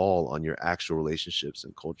needle at all on your actual relationships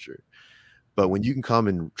and culture. But when you can come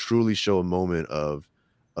and truly show a moment of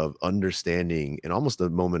understanding and almost a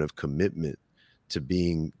moment of commitment to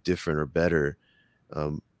being different or better,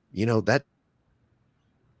 that.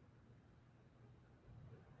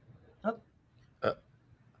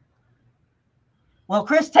 Well,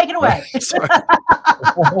 Chris, take it away. Sorry.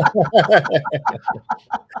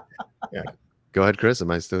 Yeah. Go ahead, Chris. Am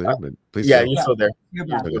I still here? But please. Yeah, you're still there. You're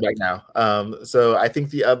back. You're back now. So I think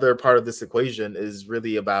the other part of this equation is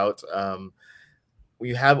really about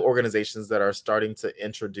we have organizations that are starting to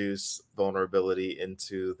introduce vulnerability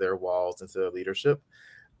into their walls, into their leadership.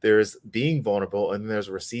 There's being vulnerable, and then there's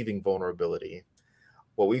receiving vulnerability.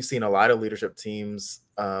 what we've seen a lot of leadership teams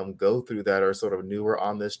go through that are sort of newer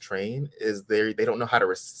on this train is they don't know how to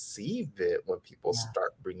receive it when people Yeah.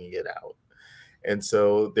 start bringing it out. And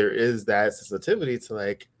so there is that sensitivity to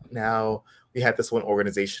like, now we had this one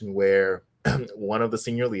organization where one of the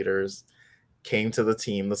senior leaders came to the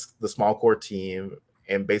team, the small core team,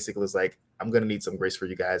 and basically was like, I'm going to need some grace for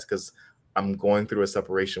you guys because I'm going through a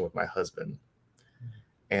separation with my husband,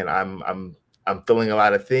 and I'm feeling a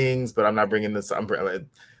lot of things, but I'm not bringing this. And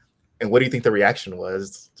what do you think the reaction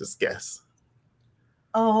was? Just guess.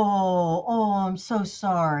 Oh, I'm so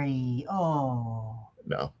sorry. Oh,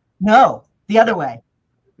 No, the other way.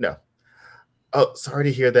 no. Oh, sorry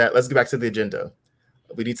to hear that. Let's get back to the agenda.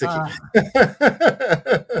 We need to keep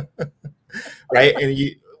right, and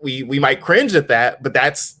we might cringe at that, but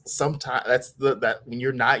that's sometimes that when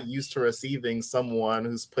you're not used to receiving someone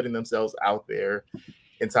who's putting themselves out there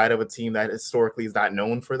inside of a team that historically is not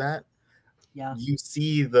known for that. Yeah. You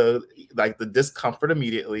see the discomfort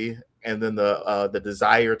immediately, and then the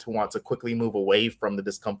desire to want to quickly move away from the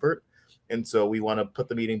discomfort. And so we want to put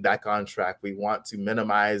the meeting back on track. We want to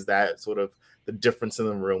minimize that sort of the difference in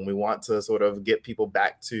the room. We want to sort of get people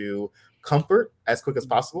back to comfort as quick as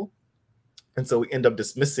possible. And so we end up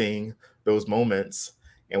dismissing those moments,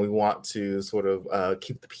 and we want to sort of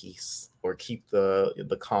keep the peace, or keep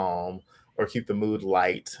the calm, or keep the mood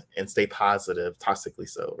light and stay positive, toxically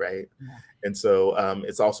so, right? Yeah. And so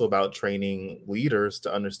it's also about training leaders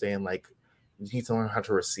to understand, like, you need to learn how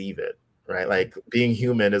to receive it, right? Like, being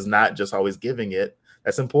human is not just always giving it.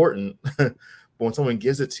 That's important. But when someone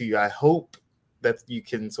gives it to you, I hope that you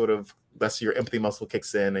can sort of, that's your empathy muscle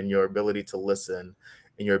kicks in, and your ability to listen,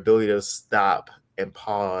 and your ability to stop and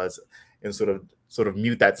pause and sort of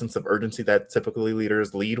mute that sense of urgency that typically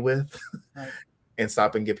leaders lead with. Right. And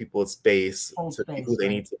stop and give people a space to be who they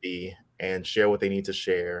need to be, and share what they need to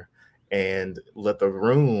share, and let the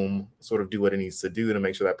room sort of do what it needs to do to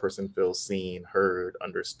make sure that person feels seen, heard,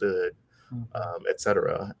 understood,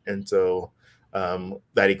 etc. And so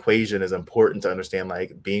that equation is important to understand.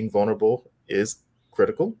 Like, being vulnerable is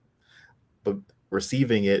critical, but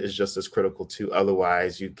receiving it is just as critical too.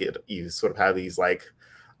 Otherwise, you sort of have these like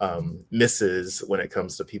misses when it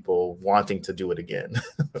comes to people wanting to do it again.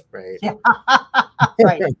 Right. Yeah.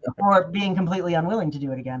 Right. Or being completely unwilling to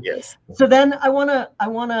do it again. Yes. So then I want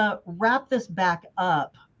to wrap this back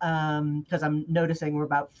up, because I'm noticing we're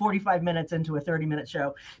about 45 minutes into a 30-minute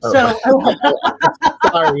show. So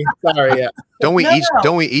sorry. Yeah. Don't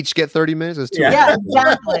we each get 30 minutes? It's too yeah,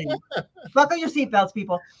 exactly. Buckle your seatbelts,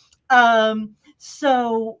 people.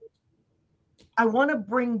 So I want to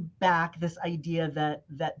bring back this idea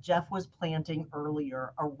that Jeff was planting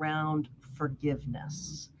earlier around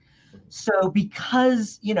forgiveness. So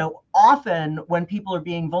because, often when people are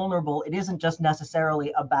being vulnerable, it isn't just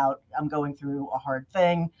necessarily about, I'm going through a hard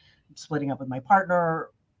thing, splitting up with my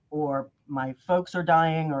partner, or my folks are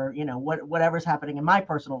dying, or, whatever's happening in my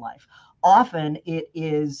personal life. Often it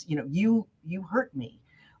is, you hurt me,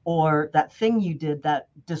 or that thing you did that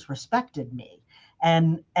disrespected me.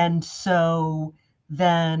 And so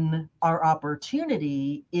then our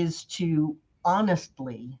opportunity is to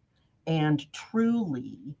honestly and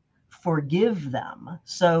truly forgive them.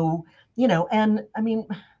 So, and I mean,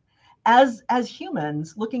 as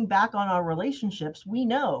humans, looking back on our relationships, we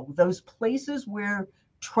know those places where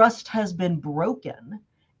trust has been broken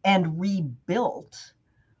and rebuilt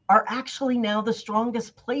are actually now the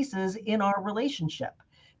strongest places in our relationship,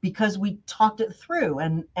 because we talked it through,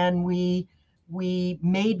 and we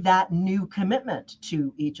made that new commitment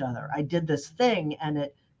to each other. I did this thing, and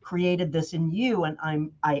it created this in you, and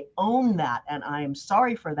I own that, and I'm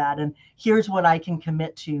sorry for that, and here's what I can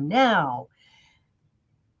commit to now.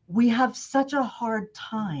 We have such a hard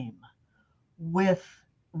time with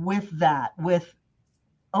that, with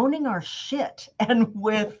owning our shit, and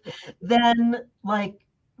with then like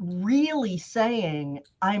really saying,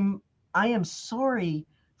 I am sorry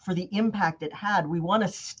for the impact it had. We want to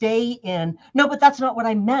stay in, no, but that's not what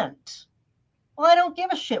I meant. Well, I don't give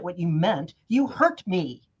a shit what you meant. You hurt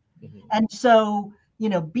me. Mm-hmm. And so,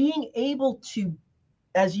 being able to,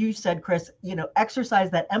 as you said, Chris,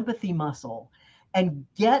 exercise that empathy muscle and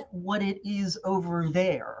get what it is over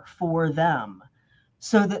there for them,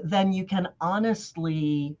 so that then you can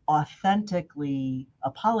honestly, authentically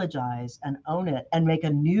apologize and own it and make a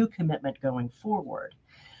new commitment going forward.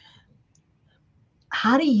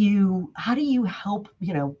 How do you help,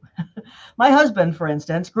 my husband, for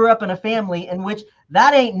instance, grew up in a family in which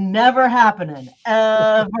that ain't never happening,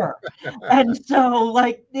 ever. And so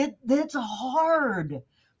like it's hard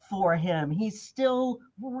for him. He's still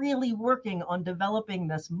really working on developing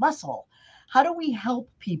this muscle. How do we help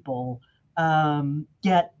people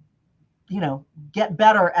get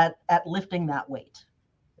better at lifting that weight,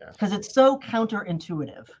 because it's so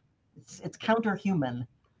counterintuitive. It's counterhuman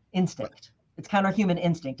instinct. It's counterhuman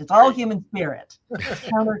instinct. It's all human spirit. It's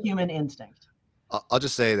counterhuman instinct. I'll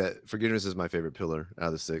just say that forgiveness is my favorite pillar out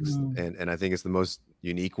of the 6, and I think it's the most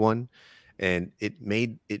unique one, and it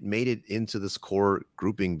made it into this core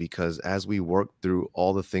grouping, because as we work through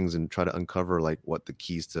all the things and try to uncover like what the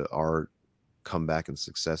keys to our comeback and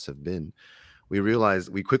success have been,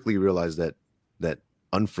 we quickly realized that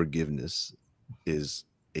unforgiveness is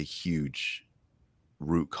a huge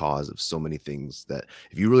root cause of so many things, that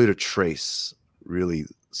if you really to trace really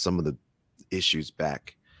some of the issues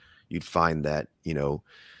back, you'd find that,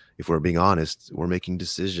 if we're being honest, we're making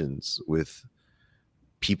decisions with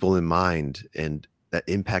people in mind and that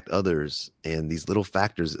impact others. And these little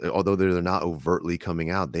factors, although they're not overtly coming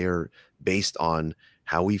out, they are based on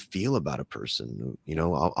how we feel about a person.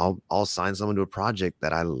 I'll sign someone to a project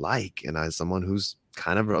that I like, and someone who's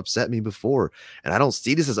kind of upset me before, and I don't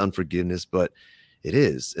see this as unforgiveness, but it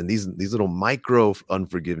is. And these little micro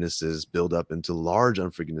unforgivenesses build up into large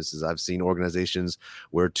unforgivenesses. I've seen organizations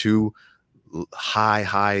where 2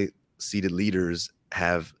 high seated leaders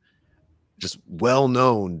have just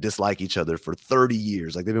well-known dislike each other for 30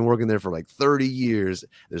 years. Like, they've been working there for like 30 years.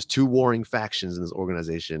 There's 2 warring factions in this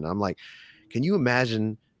organization. I'm like, can you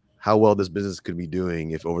imagine how well this business could be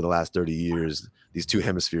doing if over the last 30 years, these 2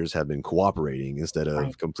 hemispheres have been cooperating instead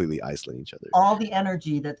of completely isolating each other? All the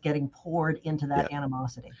energy that's getting poured into that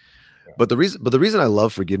animosity. But the reason I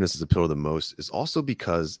love forgiveness as a pillar the most is also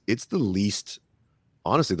because it's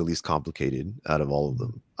honestly the least complicated out of all of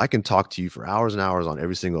them. I can talk to you for hours and hours on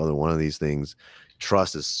every single other one of these things.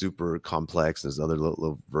 Trust is super complex. There's other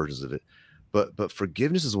little versions of it. But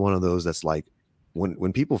forgiveness is one of those that's like,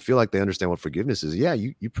 when people feel like they understand what forgiveness is,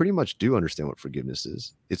 you pretty much do understand what forgiveness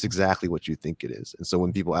is. It's exactly what you think it is. And so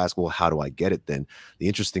when people ask, well, how do I get it then? The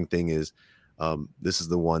interesting thing is, this is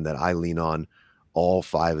the one that I lean on all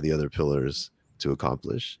 5 of the other pillars to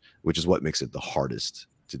accomplish, which is what makes it the hardest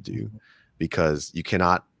to do, because you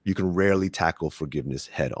can rarely tackle forgiveness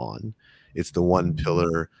head on. It's the one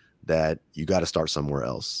pillar that you got to start somewhere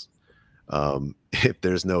else. If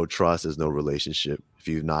there's no trust, there's no relationship. If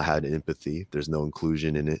you've not had empathy, there's no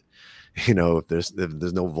inclusion in it. If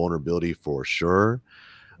there's no vulnerability, for sure.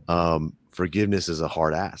 Forgiveness is a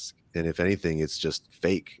hard ask. And if anything, it's just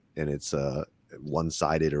fake, and it's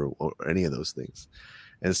one-sided or any of those things.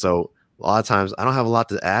 And so a lot of times I don't have a lot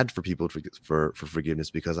to add for people for forgiveness,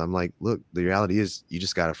 because I'm like, look, the reality is you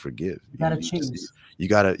just got to forgive. You got to choose. You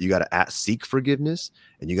got to seek forgiveness,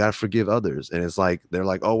 and you got to forgive others. And it's like, they're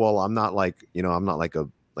like, oh, well, I'm not like, I'm not like a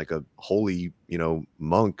holy,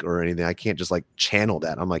 monk or anything. I can't just like channel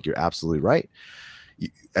that. I'm like, you're absolutely right.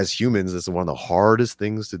 As humans, it's one of the hardest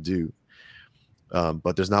things to do.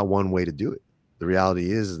 But there's not one way to do it. The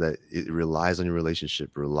reality is that it relies on your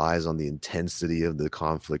relationship, relies on the intensity of the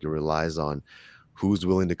conflict, it relies on who's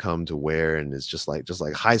willing to come to where. And it's just like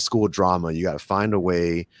high school drama. You got to find a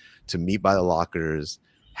way to meet by the lockers,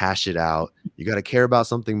 hash it out. You got to care about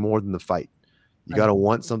something more than the fight. You got to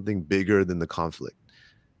want something bigger than the conflict.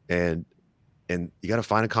 And you got to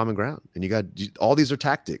find a common ground. And all these are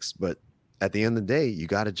tactics, but at the end of the day, you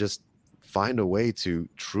got to just find a way to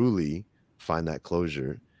truly find that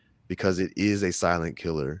closure, because it is a silent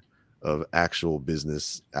killer of actual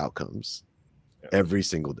business outcomes every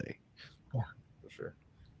single day. Yeah, for sure.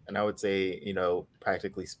 And I would say,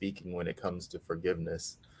 practically speaking, when it comes to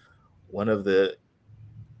forgiveness, one of the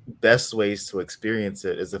best ways to experience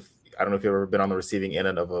it is I don't know if you've ever been on the receiving end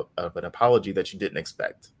of an apology that you didn't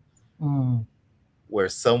expect, where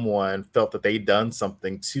someone felt that they'd done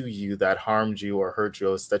something to you that harmed you or hurt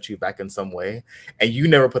you or set you back in some way, and you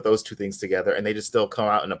never put those 2 things together, and they just still come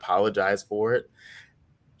out and apologize for it.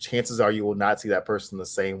 Chances are you will not see that person the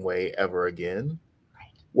same way ever again,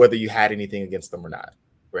 whether you had anything against them or not,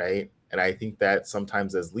 right? And I think that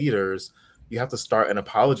sometimes as leaders, you have to start an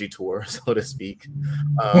apology tour, so to speak,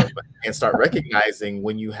 and start recognizing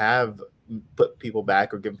when you have put people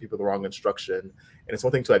back or given people the wrong instruction. And it's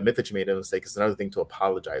one thing to admit that you made a mistake. It's another thing to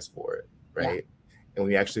apologize for it, right? Yeah. And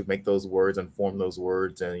when you actually make those words and form those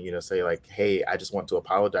words and, say like, hey, I just want to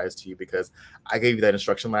apologize to you because I gave you that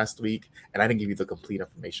instruction last week and I didn't give you the complete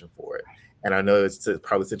information for it. And I know it's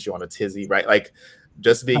probably sent you on a tizzy, right? Like,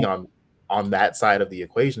 just being on that side of the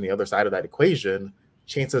equation, the other side of that equation,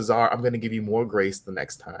 chances are I'm going to give you more grace the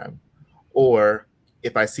next time. Or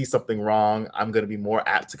if I see something wrong, I'm going to be more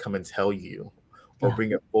apt to come and tell you or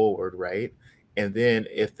bring it forward, right? And then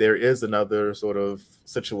if there is another sort of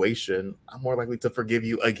situation, I'm more likely to forgive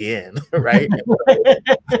you again, right?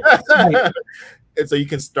 And so you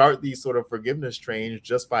can start these sort of forgiveness trains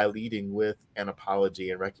just by leading with an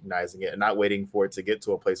apology and recognizing it and not waiting for it to get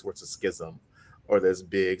to a place where it's a schism or this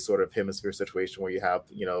big sort of hemisphere situation where you have,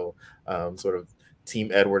 sort of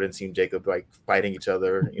Team Edward and Team Jacob like fighting each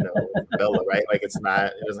other, Bella, right? Like it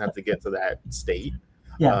doesn't have to get to that state.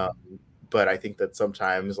 Yeah. But I think that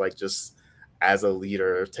sometimes like just as a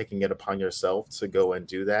leader, taking it upon yourself to go and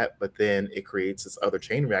do that, but then it creates this other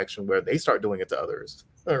chain reaction where they start doing it to others.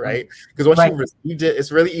 All right. Because once you received it,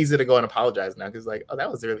 it's really easy to go and apologize now. Because like, oh,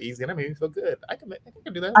 that was really easy. And that made me feel good. I can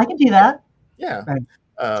do that. I can do that. Yeah. Right.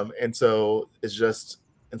 And so it's just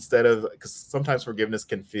instead of, because sometimes forgiveness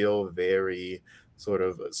can feel very sort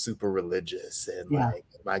of super religious and like,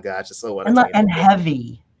 oh my gosh, it's so and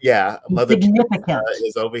heavy. Yeah, Mother Significant.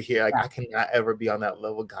 is over here. Like I cannot ever be on that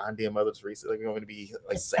level. Gandhi and Mother Teresa, like, I'm going to be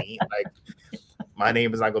like saint. Like my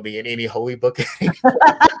name is not going to be in any holy book. Like,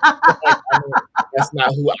 that's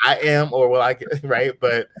not who I am, or will I get right?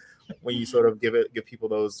 But when you sort of give people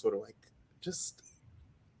those sort of like just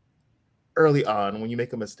early on, when you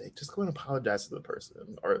make a mistake, just go and apologize to the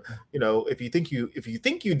person, or if you think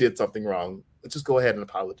you did something wrong, just go ahead and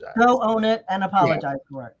apologize. Go own it and apologize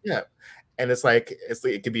for it. Yeah. And it's like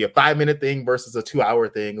it could be a 5-minute thing versus a 2-hour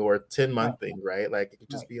thing or a 10-month thing, right? Like it could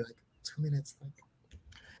just be like 2 minutes.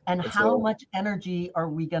 And how much energy are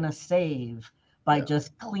we going to save by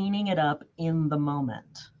just cleaning it up in the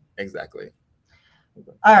moment? Exactly.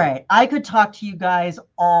 All right. I could talk to you guys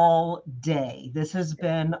all day. This has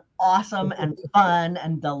been awesome and fun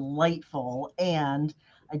and delightful. And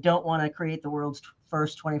I don't want to create the world's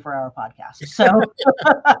first 24-hour podcast. So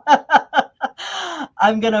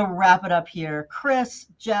I'm going to wrap it up here. Chris,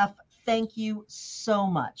 Jeff, thank you so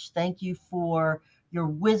much. Thank you for your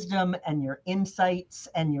wisdom and your insights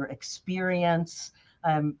and your experience.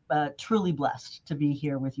 I'm truly blessed to be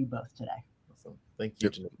here with you both today. Awesome. Thank you,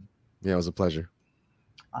 Janine. Yeah, it was a pleasure.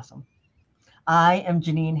 Awesome. I am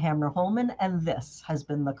Janine Hamner-Holman, and this has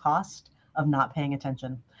been The Cost of Not Paying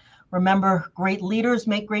Attention. Remember, great leaders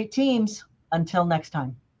make great teams. Until next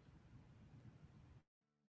time.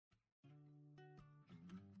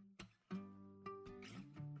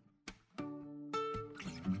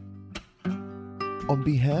 On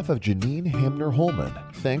behalf of Janine Hamner-Holman,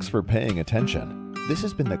 thanks for paying attention. This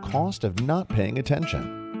has been The Cost of Not Paying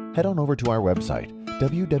Attention. Head on over to our website,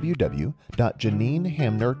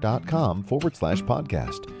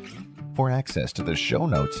 www.janinehamner.com/podcast, for access to the show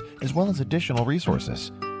notes as well as additional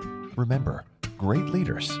resources. Remember, great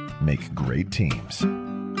leaders make great teams.